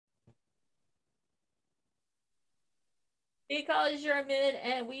Because you're a mid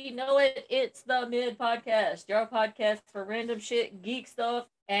and we know it, it's the Mid Podcast, your podcast for random shit, geek stuff,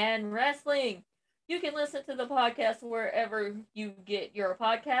 and wrestling. You can listen to the podcast wherever you get your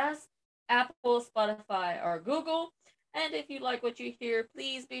podcasts, Apple, Spotify, or Google. And if you like what you hear,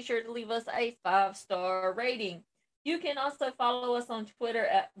 please be sure to leave us a 5-star rating. You can also follow us on Twitter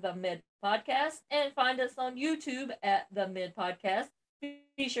at the Mid Podcast and find us on YouTube at the Mid Podcast.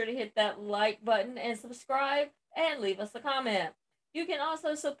 Be sure to hit that like button and subscribe and leave us a comment. You can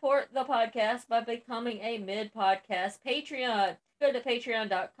also support the podcast by becoming a Mid Podcast Patreon. Go to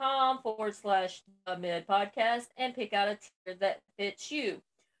patreon.com/the Mid Podcast and pick out a tier that fits you.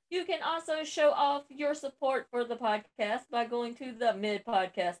 You can also show off your support for the podcast by going to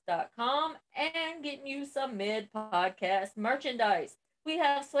themidpodcast.com and getting you some Mid Podcast merchandise. We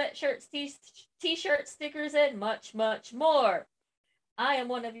have sweatshirts, t-shirts, stickers, and much, much more. I am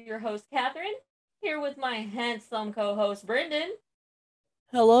one of your hosts, Catherine, here with my handsome co-host, Brendan.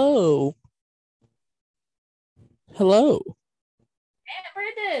 Hello. Hello. And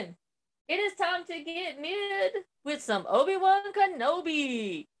Brendan, it is time to get mid with some Obi-Wan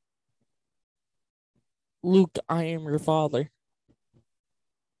Kenobi. Luke, I am your father.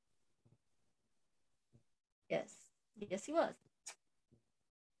 Yes. Yes, he was.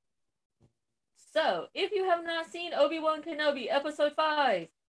 So, if you have not seen Obi-Wan Kenobi Episode 5,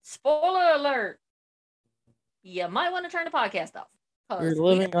 spoiler alert, you might want to turn the podcast off. You're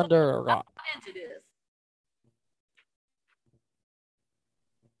living under a rock. Into this.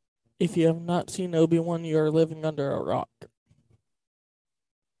 If you have not seen Obi-Wan, you are living under a rock. Well,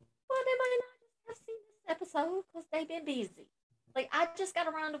 they might not have seen this episode because they've been busy. Like, I just got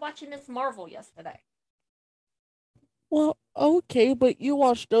around to watching Miss Marvel yesterday. Well, okay, but you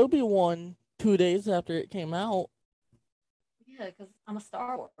watched Obi-Wan 2 days after it came out. Yeah, because I'm a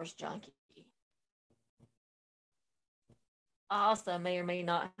Star Wars junkie. I also may or may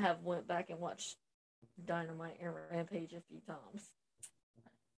not have went back and watched Dynamite and Rampage a few times.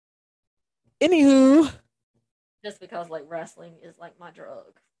 Anywho. Just because, like, wrestling is, like, my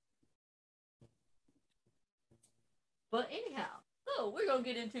drug. But anyhow, so we're going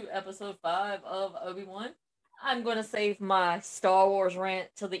to get into episode 5 of Obi-Wan. I'm going to save my Star Wars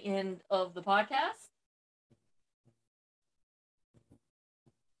rant till the end of the podcast.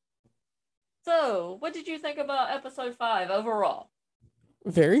 So, what did you think about episode 5 overall?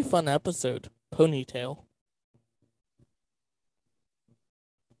 Very fun episode. Ponytail.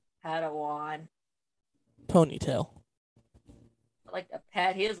 Padawan. Ponytail. I like to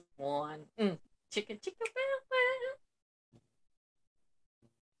pat his one. Chicken, chicken, wow, wow.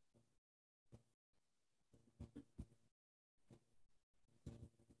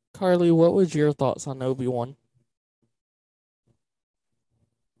 Carly, what was your thoughts on Obi-Wan?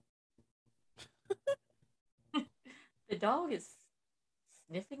 The dog is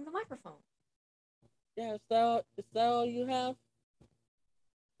sniffing the microphone. Yeah, is that all you have?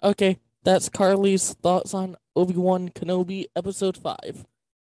 Okay, that's Carly's thoughts on Obi-Wan Kenobi episode 5.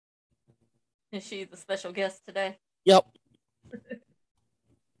 Is she the special guest today? Yep.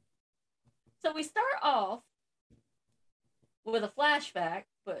 So we start off with a flashback,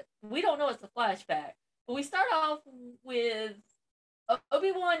 but we don't know it's a flashback. But we start off with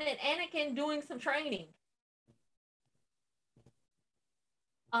Obi-Wan and Anakin doing some training.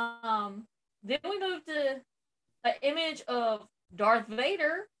 Then we move to an image of Darth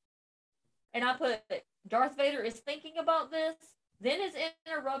Vader, and I put Darth Vader is thinking about this, then is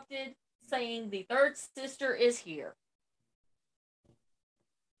interrupted saying the third sister is here.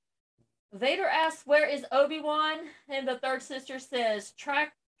 Vader asks where is Obi-Wan, and the third sister says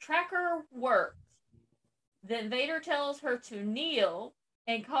tracker works. Then Vader tells her to kneel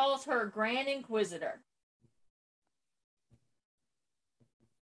and calls her Grand Inquisitor.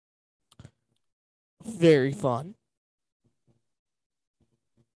 Very fun.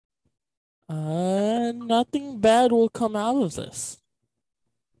 Nothing bad will come out of this.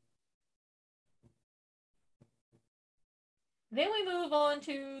 Then we move on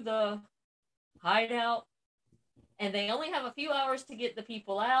to the hideout, and they only have a few hours to get the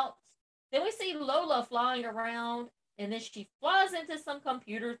people out. Then we see Lola flying around, and then she flies into some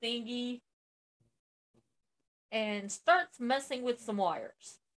computer thingy and starts messing with some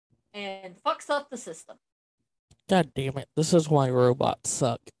wires and fucks up the system. God damn it. This is why robots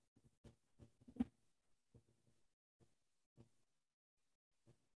suck.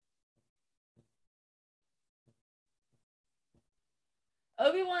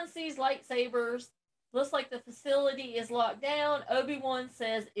 Obi-Wan sees lightsabers. Looks like the facility is locked down. Obi-Wan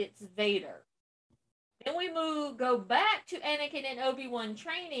says it's Vader. Then we go back to Anakin and Obi-Wan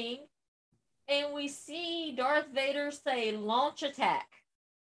training, and we see Darth Vader say launch attack.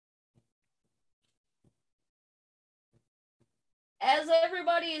 As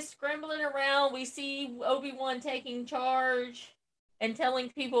everybody is scrambling around, we see Obi-Wan taking charge and telling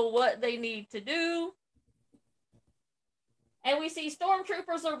people what they need to do. And we see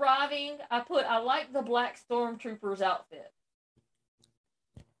stormtroopers arriving. I like the black stormtroopers outfit.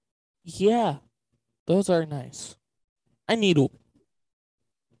 Yeah, those are nice. I need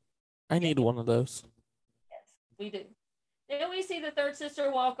one of those. Yes, we do. Then we see the third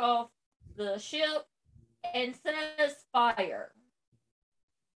sister walk off the ship and says fire.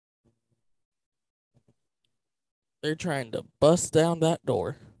 They're trying to bust down that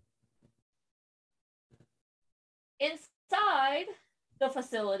door. Inside the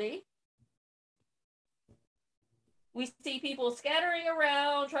facility, we see people scattering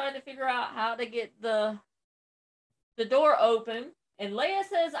around trying to figure out how to get the door open. And Leia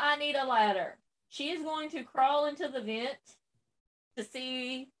says, I need a ladder. She is going to crawl into the vent to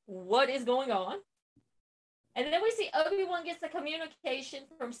see what is going on. And then we see Obi-Wan gets a communication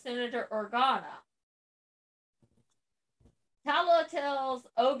from Senator Organa. Tala tells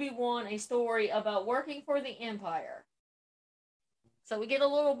Obi-Wan a story about working for the Empire. So we get a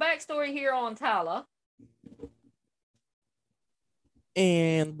little backstory here on Tala.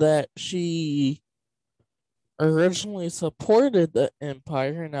 And that she originally supported the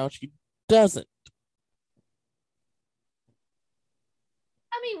Empire, now she doesn't.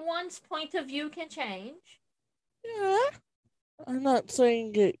 I mean, one's point of view can change. Yeah, I'm not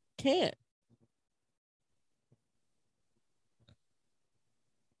saying it can't.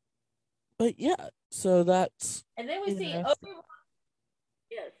 But yeah, so that's. And then we see Obi-Wan.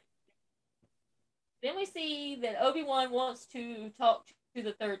 Yes. Then we see that Obi-Wan wants to talk to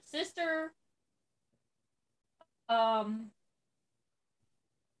the third sister.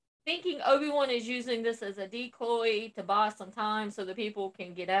 Thinking Obi-Wan is using this as a decoy to buy some time so the people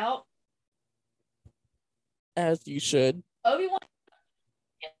can get out. As you should. Obi-Wan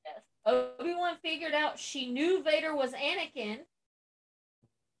figured out she knew Vader was Anakin.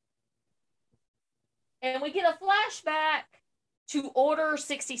 And we get a flashback to Order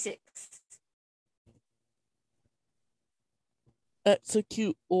 66.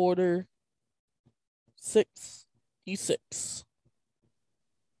 Execute Order 66.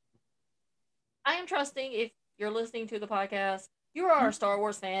 I am trusting if you're listening to the podcast, you are a Star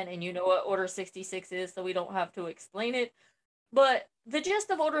Wars fan and you know what Order 66 is, so we don't have to explain it. But the gist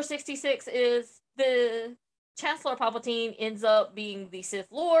of Order 66 is the Chancellor Palpatine ends up being the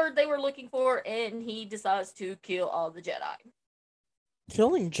Sith Lord they were looking for, and he decides to kill all the Jedi.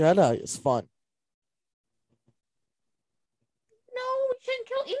 Killing Jedi is fun. No, we shouldn't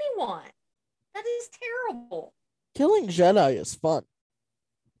kill anyone. That is terrible. Killing Jedi is fun.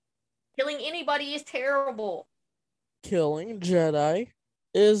 Killing anybody is terrible. Killing Jedi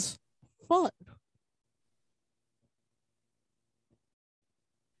is fun.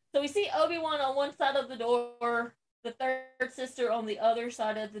 So we see Obi-Wan on one side of the door, the third sister on the other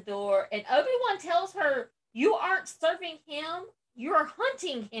side of the door, and Obi-Wan tells her, you aren't serving him, you're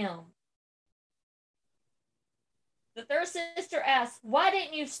hunting him. The third sister asks, why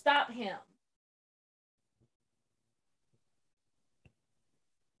didn't you stop him?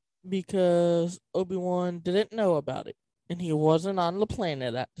 Because Obi-Wan didn't know about it, and he wasn't on the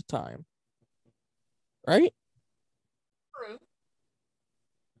planet at the time. Right? True.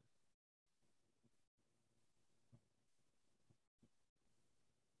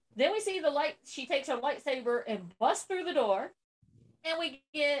 Then we see she takes her lightsaber and busts through the door, and we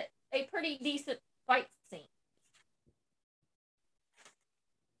get a pretty decent fight scene.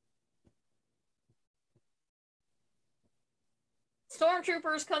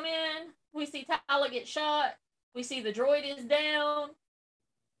 Stormtroopers come in. We see Tala get shot. We see the droid is down.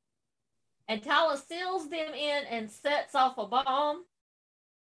 And Tala seals them in and sets off a bomb.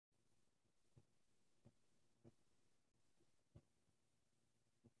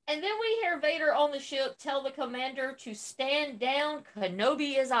 And then we hear Vader on the ship tell the commander to stand down.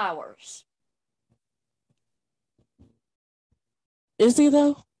 Kenobi is ours. Is he,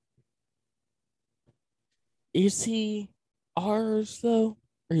 though? Is he ours, though?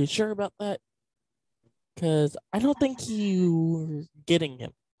 Are you sure about that? Because I don't think you're getting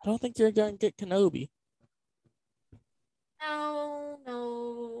him. I don't think you're going to get Kenobi.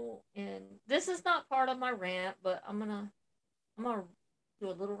 No. And this is not part of my rant, but I'm gonna do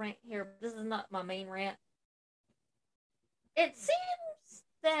a little rant here. This is not my main rant. It seems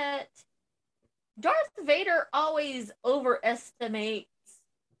that Darth Vader always overestimates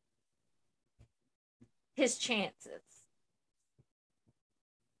his chances.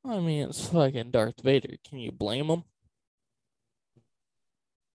 I mean, it's fucking Darth Vader. Can you blame him?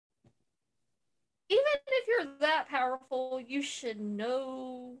 Even if you're that powerful, you should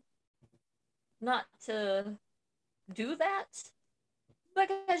know not to do that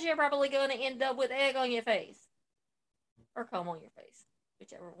because you're probably going to end up with egg on your face or comb on your face,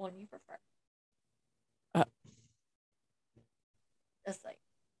 whichever one you prefer. Uh, Just like.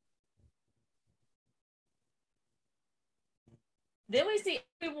 Then we see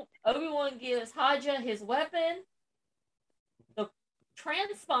Obi-Wan gives Haja his weapon, the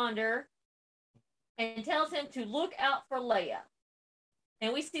transponder, and tells him to look out for Leia.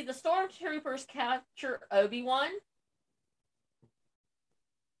 And we see the stormtroopers capture Obi-Wan.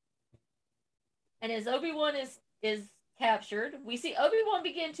 And as Obi-Wan is captured, we see Obi-Wan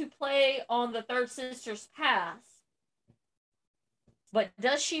begin to play on the third sister's past. But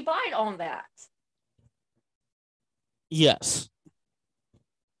does she bite on that? yes.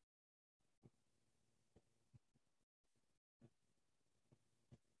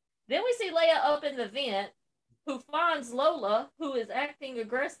 Then we see Leia up in the vent, who finds Lola, who is acting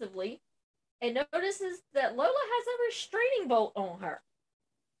aggressively, and notices that Lola has a restraining bolt on her.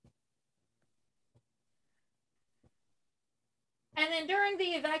 And then during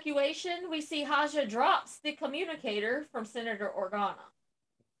the evacuation, we see Haja drops the communicator from Senator Organa.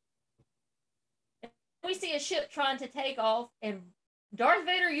 We see a ship trying to take off, and Darth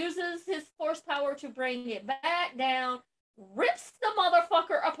Vader uses his force power to bring it back down, rips the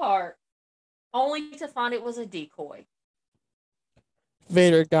motherfucker apart, only to find it was a decoy.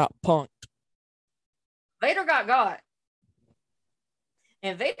 Vader got punked. Vader got.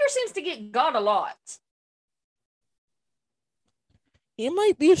 And Vader seems to get got a lot. He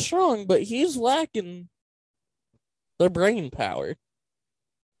might be strong, but he's lacking the brain power.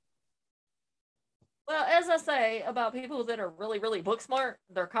 Well, as I say about people that are really, really book smart,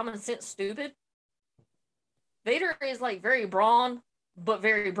 they're common sense stupid. Vader is like very brawn, but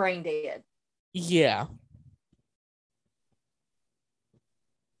very brain dead. Yeah.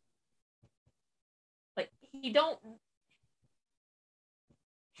 Like he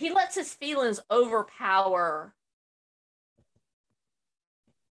lets his feelings overpower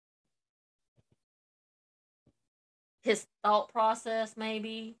his thought process,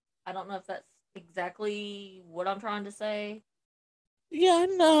 maybe. I don't know if that's exactly what I'm trying to say. Yeah,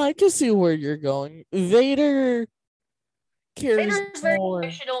 no, I can see where you're going. Vader cares Vader's very more.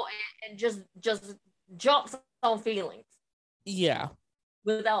 emotional and just jumps on feelings Yeah.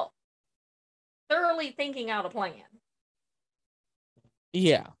 without thoroughly thinking out a plan.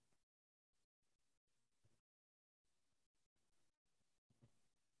 Yeah.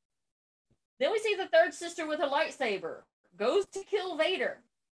 Then we see the third sister with a lightsaber goes to kill Vader.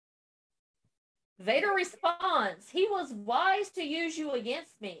 Vader responds, "He was wise to use you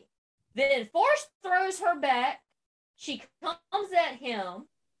against me." Then Force throws her back. She comes at him.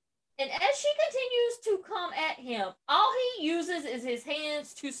 And as she continues to come at him, all he uses is his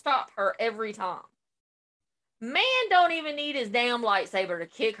hands to stop her every time. Man don't even need his damn lightsaber to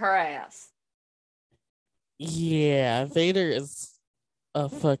kick her ass. Yeah, Vader is a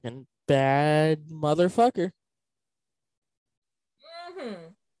fucking bad motherfucker.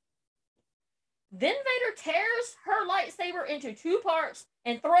 Mm-hmm. Then Vader tears her lightsaber into two parts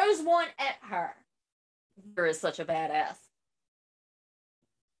and throws one at her. Vader is such a badass.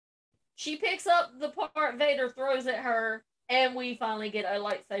 She picks up the part Vader throws at her, and we finally get a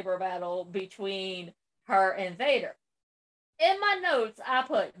lightsaber battle between her and Vader. In my notes, I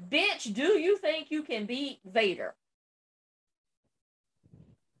put, "Bitch, do you think you can beat Vader?"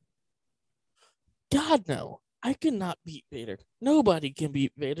 God, no. I cannot beat Vader. Nobody can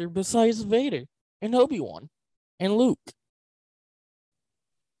beat Vader besides Vader and Obi-Wan and Luke.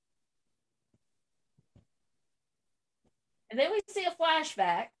 And then we see a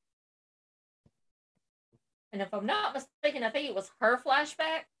flashback. And if I'm not mistaken, I think it was her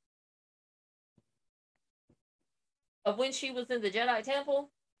flashback of when she was in the Jedi Temple.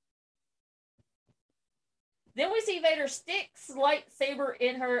 Then we see Vader sticks lightsaber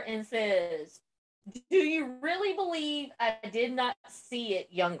in her and says, "Do you really believe I did not see it,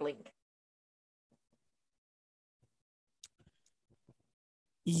 youngling?"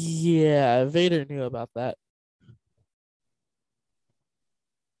 Yeah, Vader knew about that.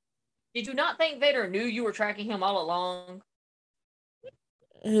 Did you not think Vader knew you were tracking him all along?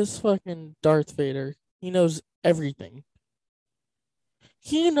 His fucking Darth Vader. He knows everything.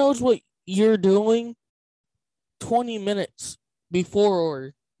 He knows what you're doing 20 minutes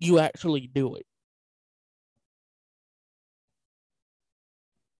before you actually do it.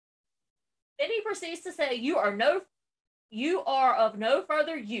 Then he proceeds to say, "You are no you are of no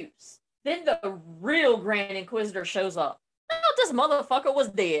further use. Then the real Grand Inquisitor shows up. No, this motherfucker was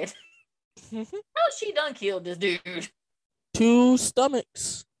dead. How she done killed this dude? 2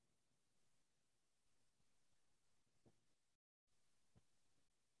 stomachs.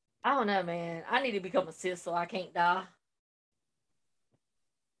 I don't know, man. I need to become a Sith so I can't die.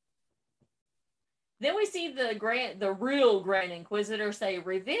 Then we see the real Grand Inquisitor say,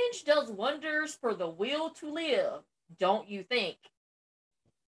 "Revenge does wonders for the will to live, don't you think?"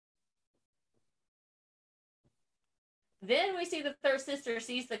 Then we see the third sister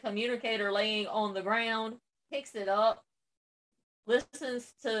sees the communicator laying on the ground, picks it up,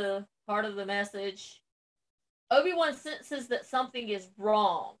 listens to part of the message. Obi-Wan senses that something is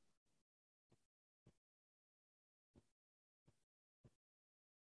wrong.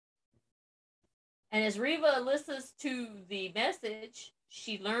 And as Reva listens to the message,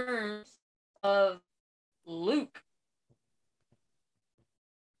 she learns of Luke.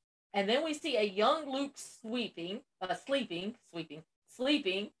 And then we see a young Luke sleeping, and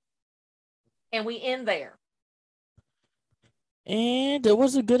we end there. And it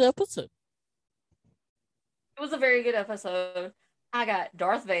was a good episode. It was a very good episode. I got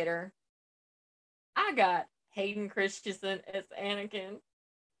Darth Vader. I got Hayden Christensen as Anakin.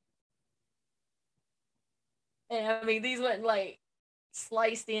 And I mean, these went like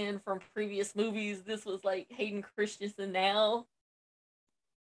sliced in from previous movies. This was like Hayden Christensen now.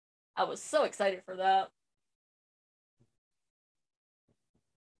 I was so excited for that.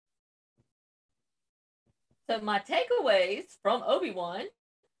 So my takeaways from Obi-Wan.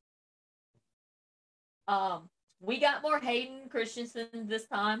 We got more Hayden Christensen this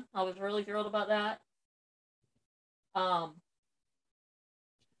time. I was really thrilled about that.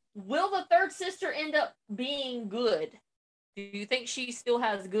 Will the third sister end up being good? Do you think she still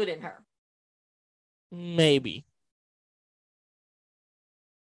has good in her? Maybe.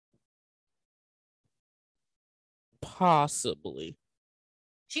 Possibly.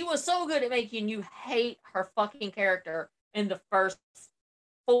 She was so good at making you hate her fucking character in the first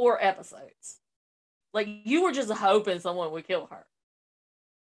 4 episodes. Like, you were just hoping someone would kill her.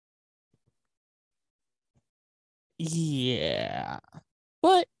 Yeah.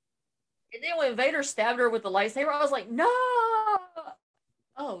 But And then when Vader stabbed her with the lightsaber, I was like, no!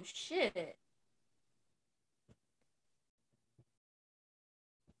 Oh, shit.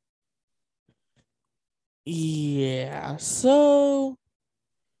 yeah, so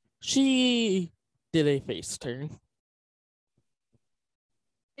she did a face turn.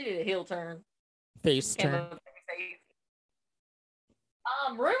 She did a heel turn. Face Came turn. up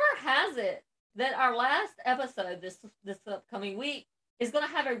rumor has it that our last episode this upcoming week is going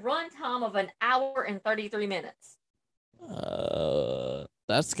to have a runtime of 1 hour and 33 minutes.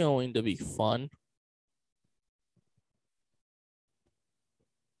 That's going to be fun.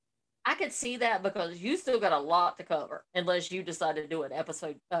 I could see that because you still got a lot to cover unless you decide to do an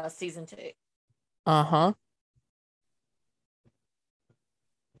episode season 2. Uh-huh.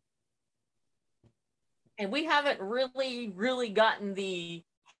 And we haven't really gotten the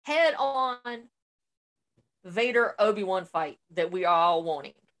head on Vader Obi-Wan fight that we are all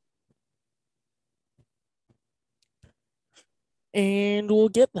wanting. And we'll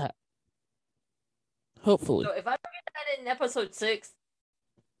get that. Hopefully. So if I don't get that in episode 6,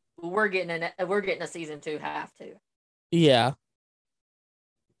 we're getting a season 2. Have to. Yeah.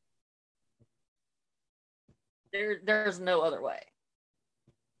 There's no other way.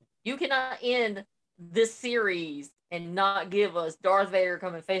 You cannot end this series and not give us Darth Vader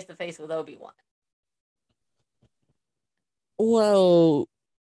coming face to face with Obi-Wan. Well,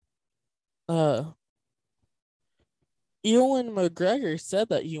 Ewan McGregor said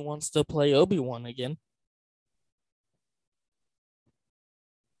that he wants to play Obi-Wan again.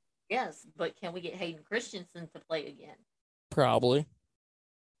 Yes, but can we get Hayden Christensen to play again? Probably.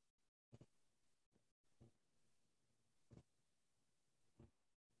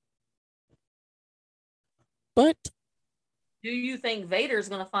 But do you think Vader's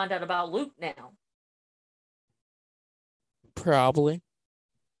going to find out about Luke now? Probably.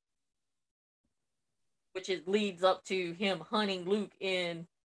 Which it leads up to him hunting Luke in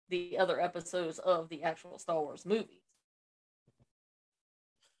the other episodes of the actual Star Wars movies.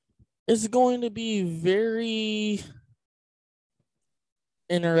 It's going to be very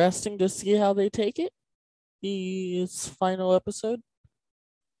interesting to see how they take it. His final episode.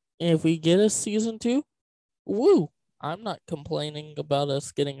 If we get a season 2, woo! I'm not complaining about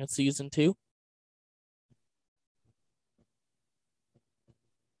us getting a season 2.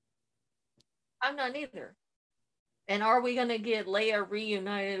 I'm not either. And are we going to get Leia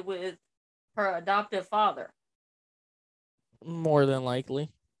reunited with her adoptive father? More than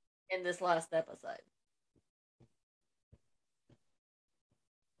likely. in this last episode.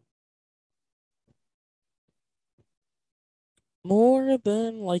 More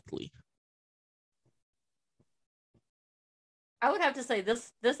than likely. I would have to say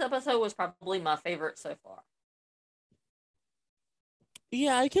this episode was probably my favorite so far.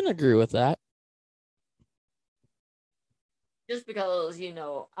 Yeah, I can agree with that. Just because,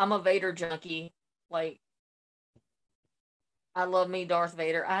 I'm a Vader junkie. Like, I love me Darth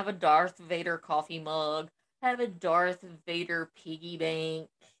Vader. I have a Darth Vader coffee mug. I have a Darth Vader piggy bank.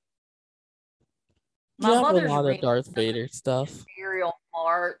 You My have a mother's lot of ring Darth is Vader stuff. Imperial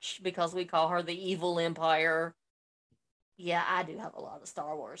March because we call her the Evil Empire. Yeah, I do have a lot of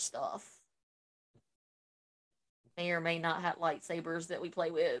Star Wars stuff. May or may not have lightsabers that we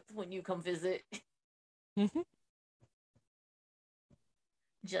play with when you come visit. Mm-hmm.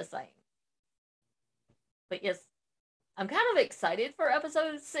 Just saying. But yes, I'm kind of excited for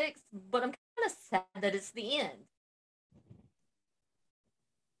episode 6, but I'm kind of sad that it's the end.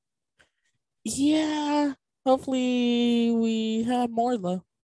 Yeah. Hopefully we have more though.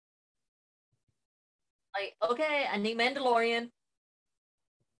 Like, okay, I need Mandalorian.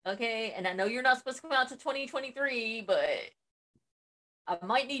 Okay, and I know you're not supposed to come out to 2023, but I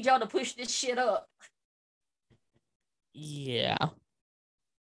might need y'all to push this shit up. Yeah.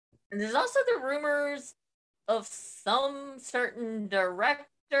 And there's also the rumors of some certain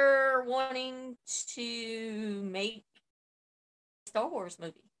director wanting to make a Star Wars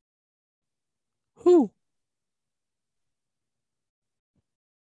movie. Who?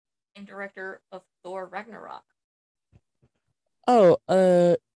 And director of Thor Ragnarok. Oh,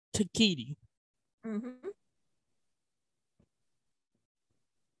 Takiti. Mm-hmm.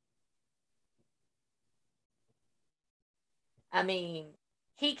 I mean,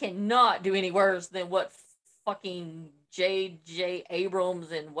 he cannot do any worse than what fucking J.J.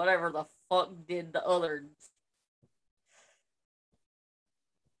 Abrams and whatever the fuck did the others.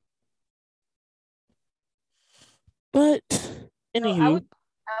 But So I anywho,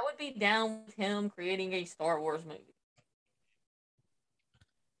 would be down with him creating a Star Wars movie.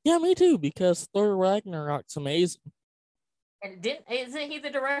 yeah, me too, because Thor Ragnarok's amazing. And isn't he the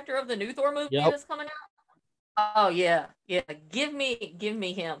director of the new Thor movie Yep. that's coming out? Oh yeah, yeah. Give me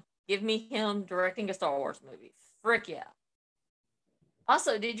him. Give me him directing a Star Wars movie. Frick yeah.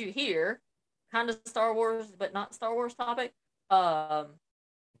 Also, did you hear? Kind of Star Wars, but not Star Wars topic. Um,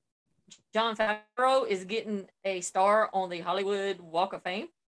 Jon Favreau is getting a star on the Hollywood Walk of Fame.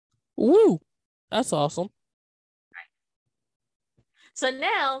 Woo! That's awesome. So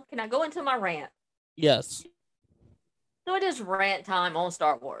now, can I go into my rant? Yes. So it is rant time on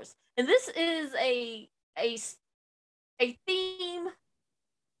Star Wars, and this is a theme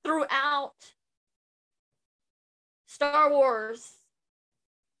throughout Star Wars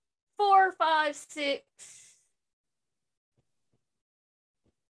 4, 5, 6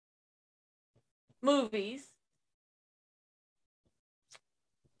 movies.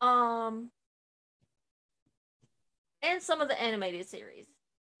 And some of the animated series.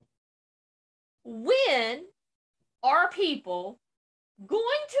 When are people going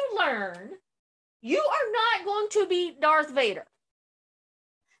to learn you are not going to beat Darth Vader?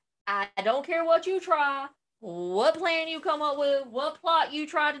 I don't care what you try, what plan you come up with, what plot you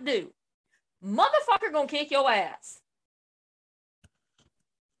try to do. Motherfucker gonna kick your ass.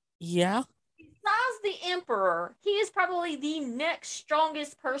 Yeah. Besides the Emperor, he is probably the next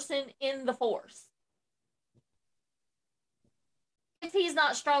strongest person in the Force. If he's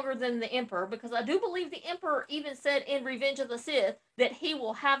not stronger than the Emperor, because I do believe the Emperor even said in Revenge of the Sith that he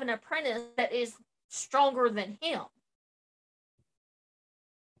will have an apprentice that is stronger than him.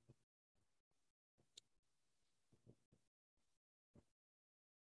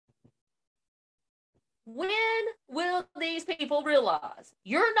 When will these people realize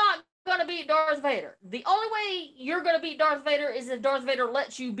you're not going to beat Darth Vader? The only way you're going to beat Darth Vader is if Darth Vader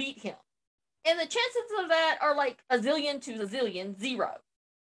lets you beat him. And the chances of that are like a zillion to a zillion, 0.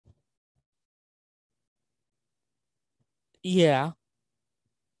 Yeah.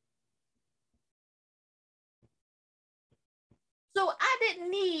 So I didn't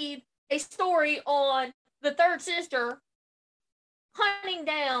need a story on the third sister hunting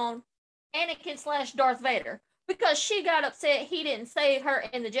down Anakin / Darth Vader because she got upset he didn't save her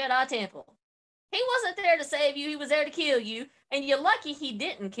in the Jedi Temple. He wasn't there to save you, he was there to kill you, and you're lucky he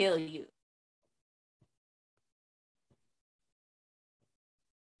didn't kill you.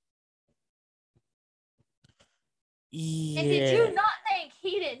 And did Yeah. you not think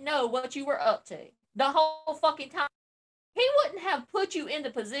he didn't know what you were up to the whole fucking time? He wouldn't have put you in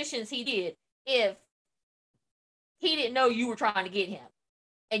the positions he did if he didn't know you were trying to get him.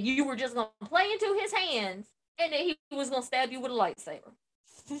 And you were just going to play into his hands, and then he was going to stab you with a lightsaber.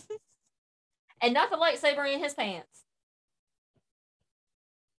 And not the lightsaber in his pants.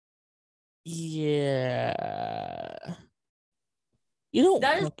 Yeah. You don't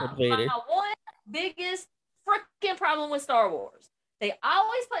That is fuck with Vader. my one biggest freaking problem with Star Wars. They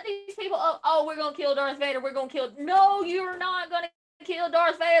always put these people up, oh, we're going to kill Darth Vader, we're going to kill... No, you're not going to kill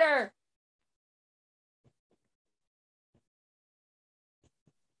Darth Vader.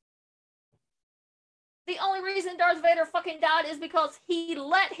 The only reason Darth Vader fucking died is because he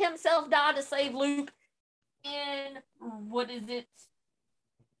let himself die to save Luke in... What is it?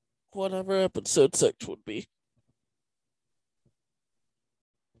 Whatever episode 6 would be.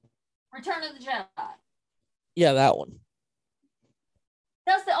 Return of the Jedi. Yeah, that one.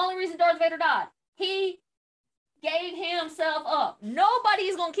 That's the only reason Darth Vader died. He gave himself up.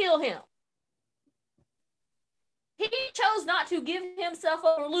 Nobody's going to kill him. He chose not to give himself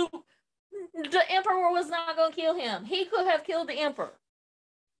up for Luke. The Emperor was not going to kill him. He could have killed the Emperor.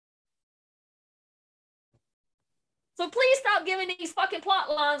 So please stop giving these fucking plot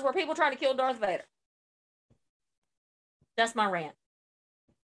lines where people trying to kill Darth Vader. That's my rant.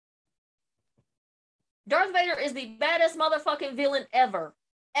 Darth Vader is the baddest motherfucking villain ever.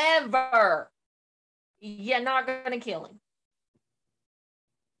 Ever. You're not going to kill him.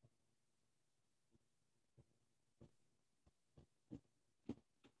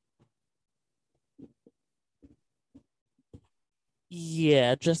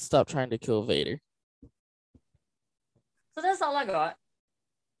 Yeah, just stop trying to kill Vader. So that's all I got.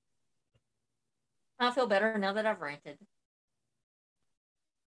 I feel better now that I've ranted.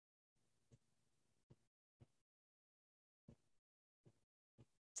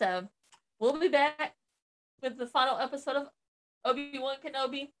 So we'll be back with the final episode of Obi-Wan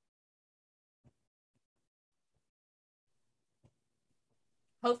Kenobi.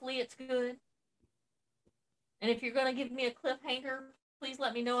 Hopefully it's good. And if you're going to give me a cliffhanger, please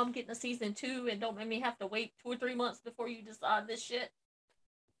let me know I'm getting a season 2 and don't make me have to wait 2 or 3 months before you decide this shit.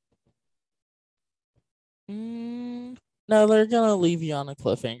 No, they're going to leave you on a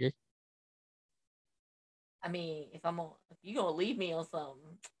cliffhanger. I mean, if you're going to leave me on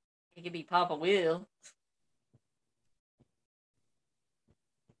something, it could be Papa Will.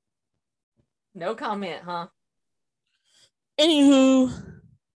 No comment, huh? Anywho,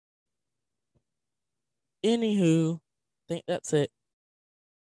 I think that's it.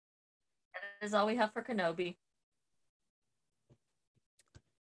 That is all we have for Kenobi.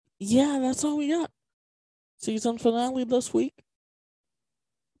 Yeah, that's all we got. Season finale this week.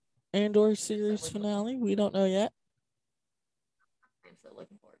 And/or series finale. We don't know yet. I'm still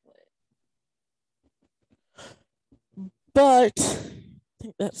looking forward to it. But I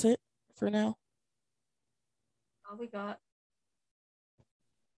think that's it for now. All we got.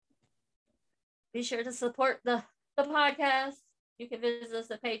 Be sure to support the podcast. You can visit us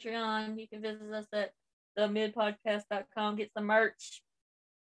at Patreon. You can visit us at themidpodcast.com. Get some merch.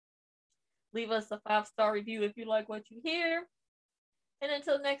 Leave us a 5-star review if you like what you hear. And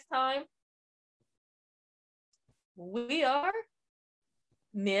until next time, we are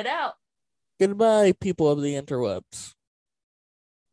mid out. Goodbye, people of the interwebs.